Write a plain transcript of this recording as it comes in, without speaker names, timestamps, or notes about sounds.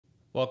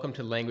Welcome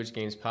to the Language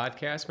Games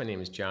Podcast. My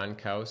name is John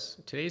Kaus.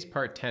 Today is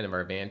part 10 of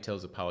our Van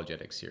Til's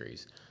Apologetic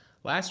series.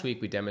 Last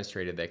week we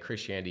demonstrated that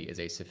Christianity is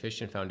a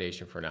sufficient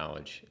foundation for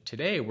knowledge.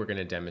 Today we're going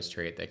to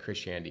demonstrate that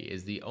Christianity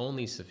is the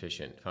only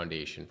sufficient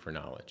foundation for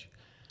knowledge.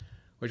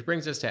 Which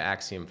brings us to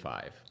Axiom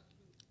 5.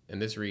 And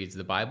this reads,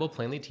 the Bible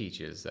plainly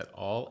teaches that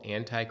all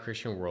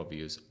anti-Christian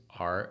worldviews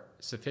are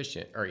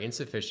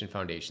insufficient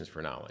foundations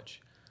for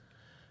knowledge.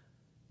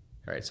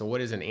 All right, so what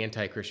is an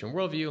anti-Christian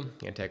worldview?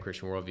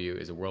 Anti-Christian worldview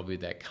is a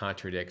worldview that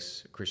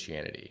contradicts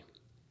Christianity.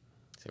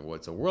 So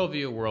what's a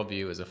worldview? A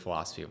worldview is a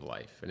philosophy of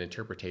life, an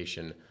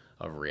interpretation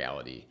of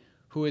reality.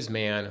 Who is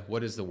man?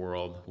 What is the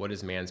world? What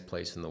is man's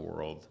place in the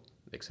world?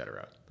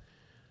 Etc.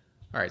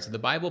 All right, so the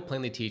Bible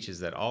plainly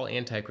teaches that all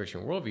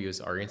anti-Christian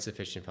worldviews are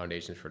insufficient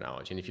foundations for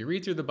knowledge. And if you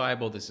read through the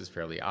Bible, this is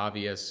fairly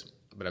obvious,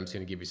 but I'm just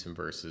going to give you some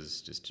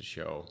verses just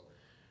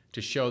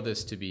to show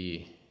this to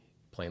be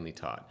plainly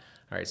taught.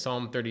 All right,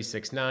 Psalm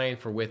 36:9,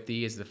 for with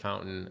thee is the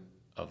fountain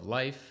of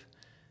life.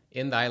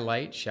 In thy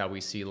light shall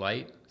we see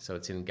light. So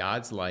it's in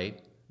God's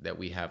light that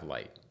we have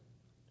light.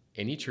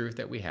 Any truth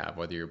that we have,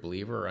 whether you're a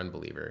believer or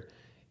unbeliever,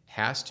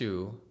 has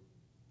to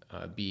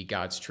be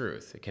God's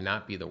truth. It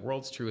cannot be the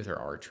world's truth or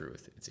our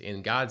truth. It's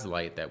in God's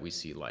light that we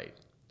see light.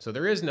 So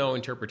there is no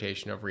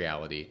interpretation of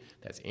reality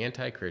that's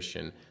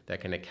anti-Christian that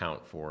can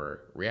account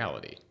for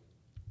reality.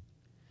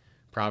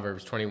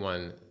 Proverbs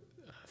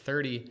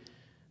 21:30,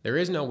 there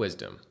is no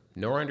wisdom,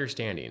 nor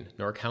understanding,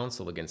 nor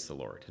counsel against the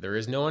Lord. There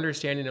is no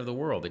understanding of the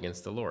world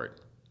against the Lord.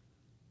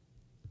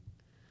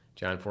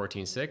 John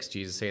 14:6,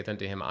 Jesus saith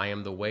unto him, I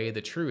am the way,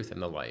 the truth,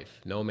 and the life.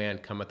 No man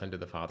cometh unto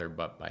the Father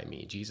but by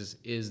me. Jesus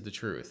is the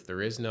truth.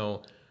 There is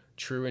no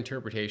true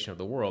interpretation of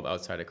the world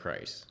outside of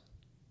Christ.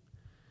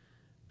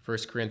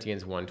 1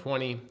 Corinthians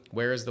 1:20,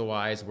 where is the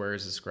wise, where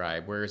is the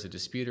scribe, where is the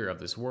disputer of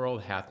this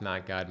world? Hath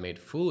not God made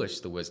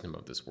foolish the wisdom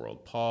of this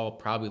world? Paul,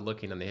 probably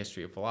looking on the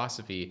history of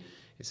philosophy,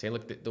 is saying,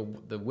 look,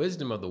 the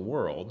wisdom of the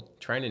world,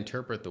 trying to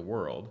interpret the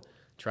world,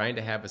 trying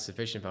to have a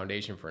sufficient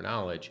foundation for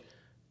knowledge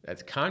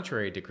that's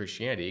contrary to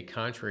Christianity,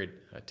 contrary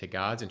to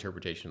God's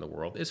interpretation of the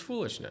world, is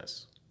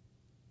foolishness.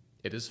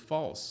 It is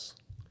false.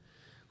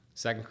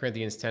 2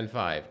 Corinthians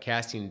 10:5,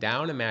 casting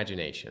down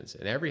imaginations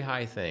and every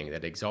high thing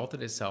that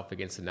exalted itself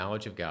against the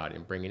knowledge of God,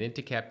 and bringing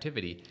into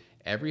captivity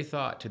every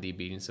thought to the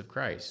obedience of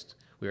Christ.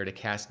 We are to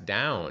cast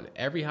down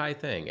every high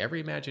thing,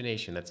 every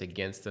imagination that's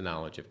against the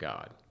knowledge of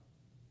God.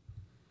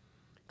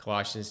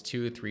 Colossians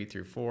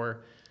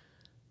 2:3-4,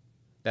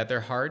 that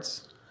their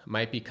hearts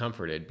might be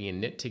comforted, being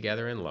knit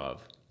together in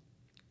love,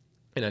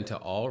 and unto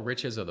all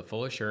riches of the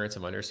full assurance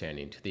of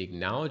understanding, to the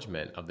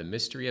acknowledgement of the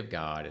mystery of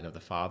God and of the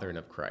Father and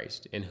of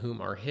Christ, in whom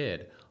are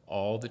hid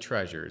all the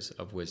treasures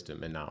of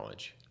wisdom and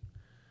knowledge.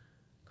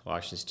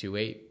 Colossians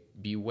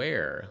 2:8,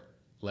 beware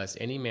lest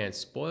any man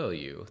spoil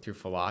you through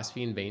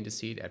philosophy and vain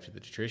deceit, after the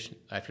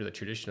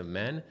tradition of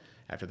men,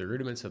 after the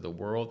rudiments of the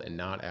world, and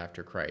not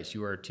after Christ.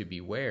 You are to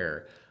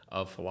beware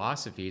of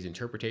philosophies,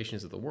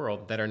 interpretations of the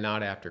world that are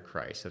not after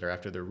Christ, that are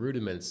after the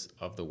rudiments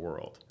of the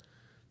world.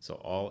 So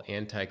all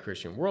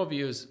anti-Christian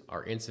worldviews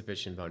are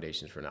insufficient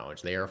foundations for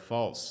knowledge. They are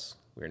false.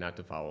 We are not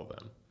to follow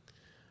them.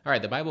 All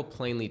right, the Bible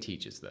plainly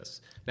teaches this.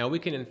 Now we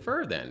can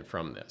infer then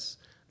from this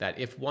that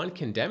if one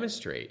can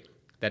demonstrate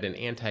that an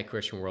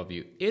anti-Christian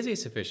worldview is a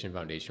sufficient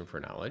foundation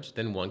for knowledge,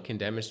 then one can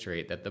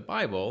demonstrate that the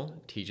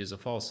Bible teaches a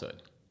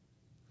falsehood.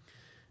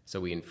 So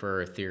we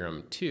infer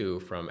theorem 2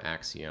 from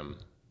axiom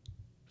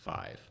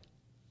 5.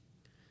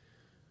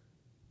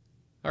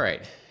 All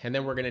right, and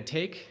then we're going to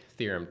take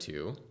theorem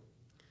 2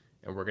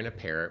 and we're going to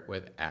pair it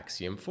with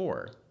axiom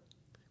 4,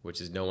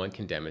 which is no one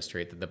can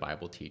demonstrate that the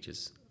Bible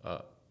teaches,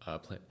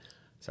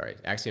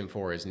 axiom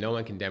 4 is no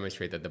one can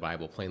demonstrate that the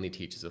Bible plainly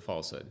teaches a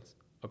falsehood.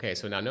 Okay,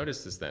 so now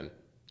notice this then.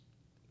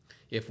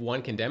 If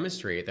one can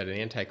demonstrate that an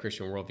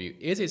anti-Christian worldview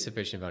is a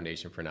sufficient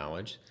foundation for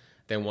knowledge,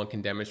 then one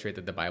can demonstrate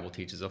that the Bible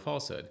teaches a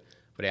falsehood.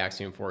 But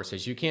axiom 4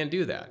 says you can't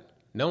do that.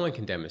 No one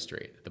can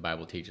demonstrate that the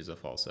Bible teaches a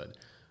falsehood.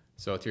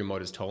 So through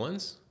modus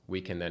tollens, we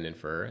can then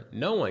infer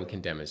no one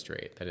can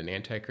demonstrate that an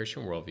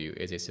anti-Christian worldview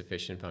is a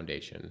sufficient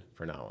foundation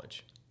for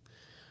knowledge.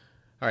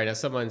 All right, now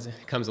someone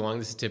comes along,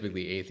 this is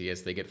typically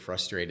atheists, they get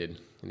frustrated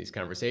in these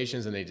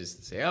conversations and they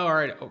just say, oh, all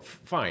right,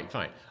 fine,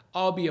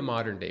 I'll be a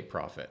modern day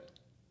prophet.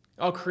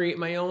 I'll create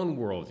my own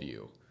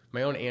worldview,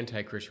 my own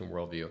anti-Christian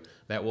worldview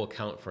that will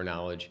account for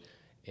knowledge,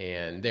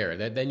 and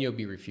then you'll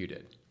be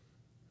refuted.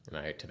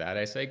 And to that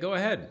I say, go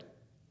ahead.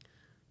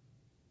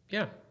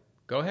 Yeah,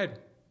 go ahead.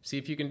 See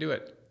if you can do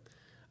it.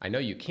 I know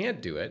you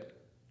can't do it.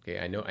 Okay,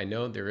 I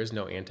know there is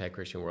no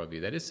anti-Christian worldview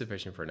that is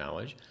sufficient for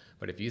knowledge,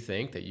 but if you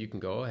think that you can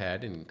go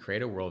ahead and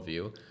create a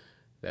worldview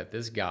that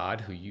this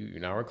God, who you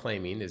now are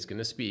claiming is going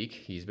to speak,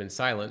 he's been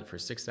silent for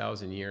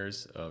 6,000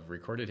 years of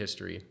recorded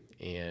history,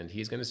 and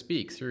he's going to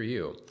speak through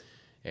you,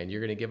 and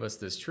you're going to give us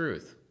this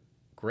truth.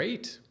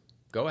 Great,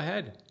 go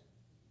ahead.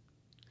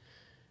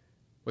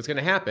 What's going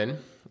to happen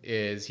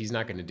is he's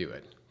not going to do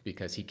it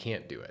because he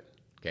can't do it.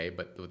 Okay,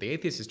 but what the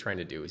atheist is trying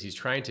to do is he's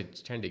trying to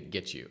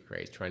get you, right?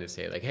 He's trying to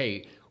say like,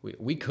 hey,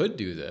 we could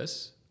do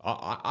this.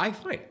 I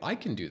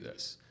can do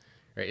this,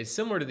 right? right? It's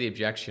similar to the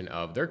objection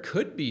of there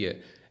could be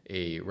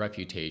a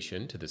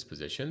refutation to this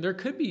position. There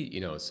could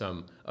be,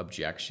 some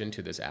objection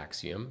to this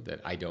axiom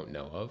that I don't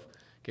know of,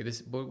 okay,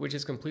 which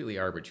is completely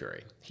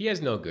arbitrary. He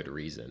has no good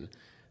reason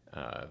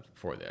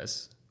for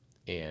this,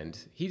 and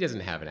he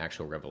doesn't have an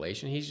actual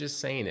revelation. He's just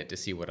saying it to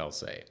see what I'll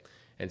say.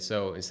 And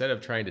so instead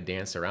of trying to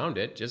dance around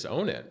it, just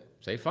own it.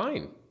 Say,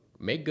 fine,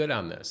 make good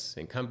on this,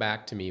 and come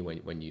back to me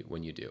when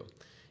you do.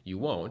 You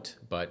won't,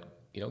 but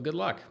good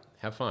luck.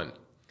 Have fun.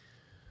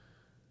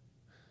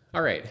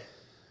 All right,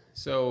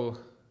 so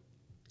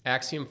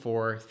axiom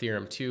 4,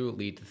 theorem 2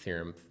 lead to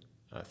theorem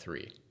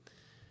 3,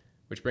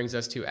 which brings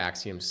us to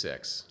axiom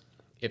 6.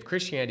 If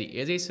Christianity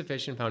is a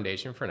sufficient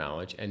foundation for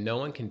knowledge, and no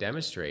one can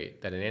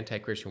demonstrate that an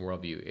anti-Christian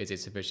worldview is a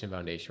sufficient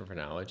foundation for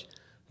knowledge,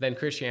 then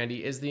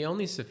Christianity is the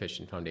only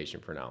sufficient foundation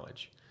for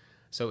knowledge.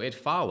 So it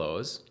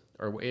follows,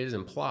 or it is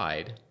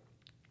implied,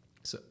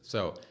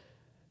 so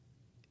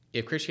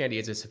if Christianity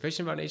is a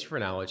sufficient foundation for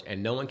knowledge,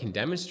 and no one can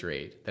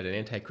demonstrate that an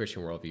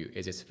anti-Christian worldview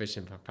is a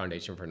sufficient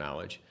foundation for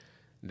knowledge,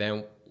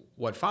 then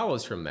what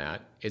follows from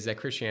that is that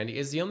Christianity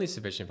is the only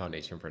sufficient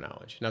foundation for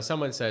knowledge. Now,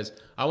 someone says,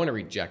 I want to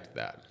reject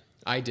that.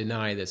 I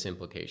deny this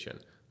implication.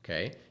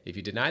 Okay? If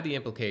you deny the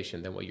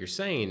implication, then what you're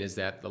saying is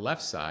that the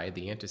left side,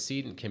 the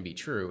antecedent, can be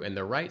true, and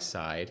the right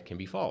side can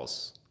be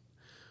false.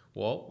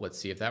 Well, let's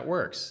see if that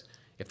works.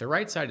 If the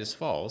right side is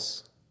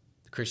false,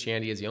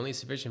 Christianity is the only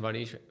sufficient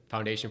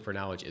foundation for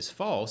knowledge is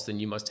false, then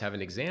you must have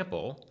an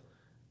example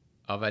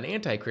of an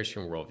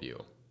anti-Christian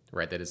worldview,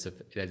 right? That is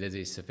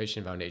a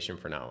sufficient foundation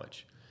for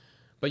knowledge.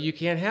 But you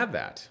can't have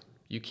that.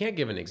 You can't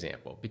give an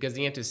example because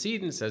the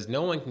antecedent says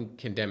no one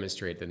can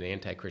demonstrate that an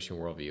anti-Christian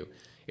worldview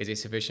is a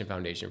sufficient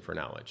foundation for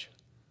knowledge.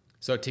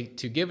 So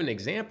to give an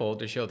example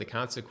to show the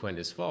consequent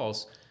is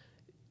false,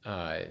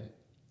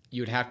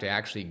 you would have to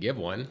actually give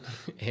one,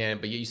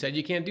 but you said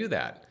you can't do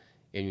that,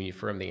 and you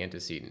affirm the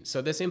antecedent.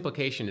 So this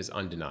implication is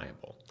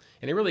undeniable.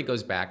 And it really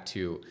goes back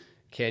to,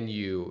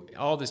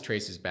 all this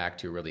traces back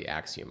to really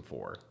axiom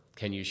 4.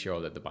 Can you show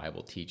that the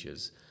Bible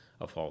teaches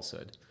a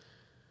falsehood?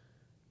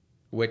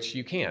 Which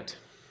you can't.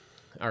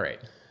 All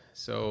right,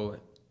 so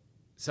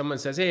someone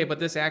says, hey, but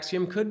this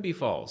axiom could be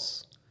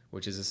false,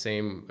 which is the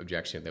same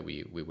objection that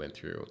we went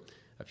through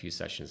a few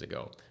sessions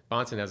ago.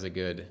 Bahnsen has a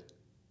good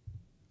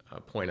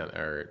point on,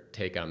 or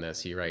take on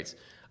this. He writes,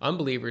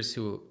 unbelievers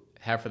who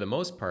have for the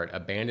most part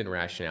abandoned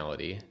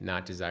rationality,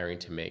 not desiring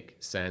to make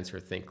sense or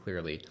think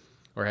clearly,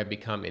 or have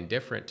become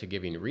indifferent to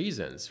giving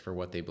reasons for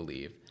what they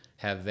believe,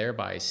 have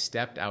thereby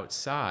stepped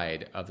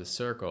outside of the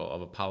circle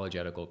of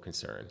apologetical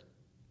concern.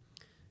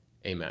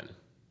 Amen.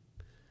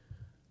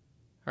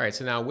 All right,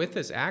 so now with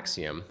this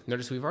axiom,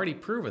 notice we've already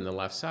proven the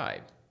left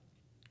side.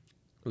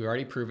 We've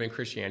already proven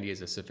Christianity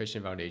is a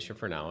sufficient foundation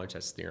for knowledge,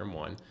 that's theorem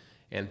 1.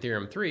 And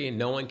theorem 3,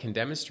 no one can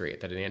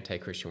demonstrate that an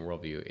anti-Christian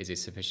worldview is a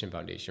sufficient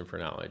foundation for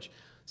knowledge.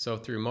 So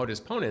through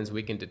modus ponens,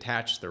 we can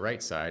detach the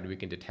right side, we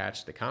can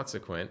detach the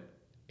consequent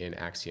in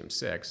axiom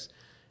 6,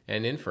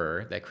 and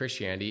infer that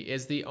Christianity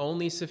is the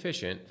only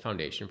sufficient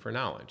foundation for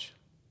knowledge.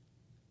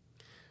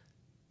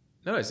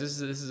 Notice,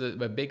 this is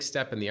a big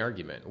step in the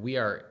argument. We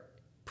are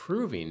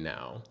proving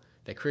now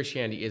that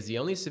Christianity is the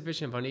only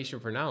sufficient foundation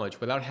for knowledge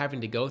without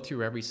having to go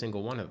through every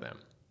single one of them.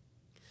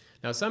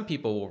 Now, some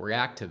people will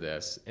react to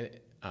this,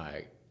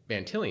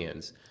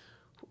 Bantillians,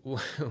 a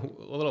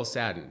little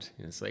saddened.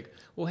 And it's like,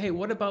 well, hey,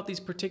 what about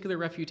these particular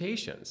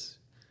refutations?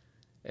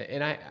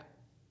 And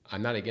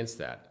I'm not against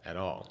that at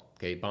all.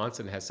 Okay,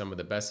 Bahnsen has some of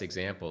the best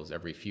examples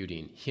of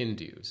refuting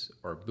Hindus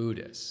or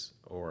Buddhists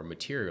or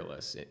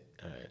materialists,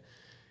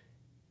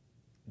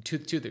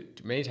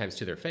 many times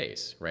to their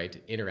face,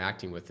 right?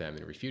 Interacting with them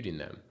and refuting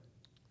them.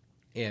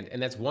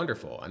 And that's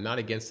wonderful. I'm not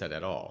against that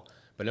at all.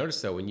 But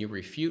notice though, when you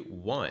refute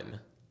one,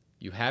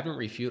 you haven't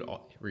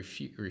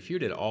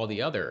refuted all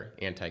the other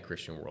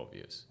anti-Christian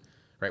worldviews,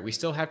 right? We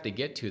still have to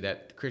get to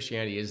that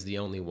Christianity is the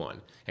only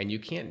one. And you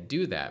can't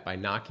do that by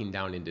knocking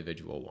down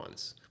individual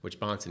ones, which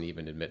Bahnsen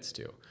even admits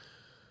to.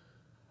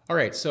 All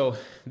right, so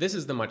this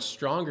is the much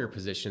stronger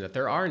position that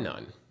there are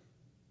none,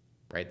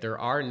 right? There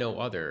are no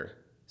other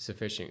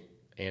sufficient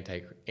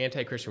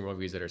anti-Christian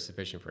worldviews that are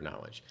sufficient for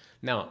knowledge.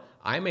 Now,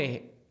 I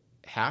may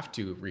have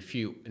to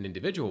refute an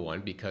individual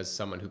one because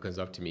someone who comes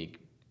up to me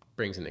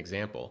brings an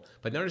example.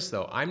 But notice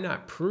though, I'm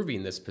not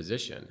proving this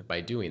position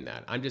by doing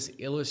that. I'm just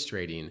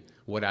illustrating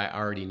what I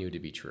already knew to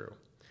be true.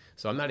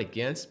 So I'm not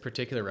against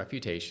particular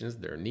refutations.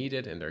 They're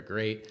needed and they're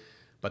great,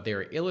 but they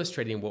are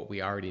illustrating what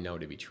we already know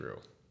to be true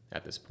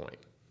at this point.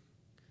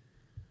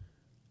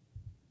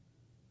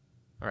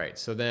 All right,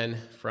 so then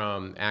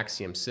from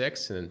axiom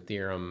 6 and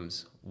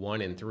theorems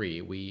 1 and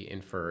 3, we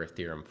infer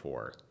theorem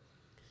 4.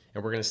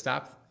 And we're going to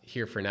stop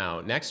here for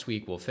now. Next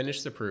week, we'll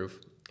finish the proof,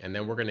 and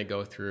then we're going to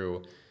go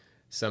through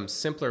some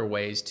simpler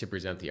ways to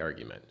present the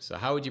argument. So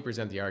how would you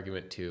present the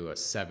argument to a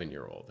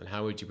 7-year-old? And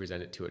how would you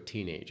present it to a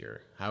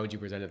teenager? How would you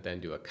present it then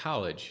to a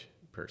college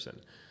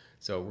person?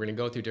 So we're going to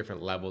go through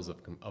different levels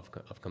of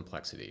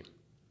complexity.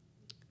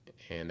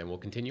 And then we'll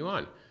continue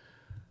on.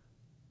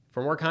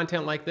 For more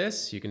content like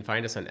this, you can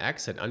find us on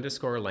X at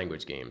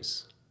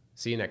 _languagegames.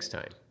 See you next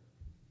time.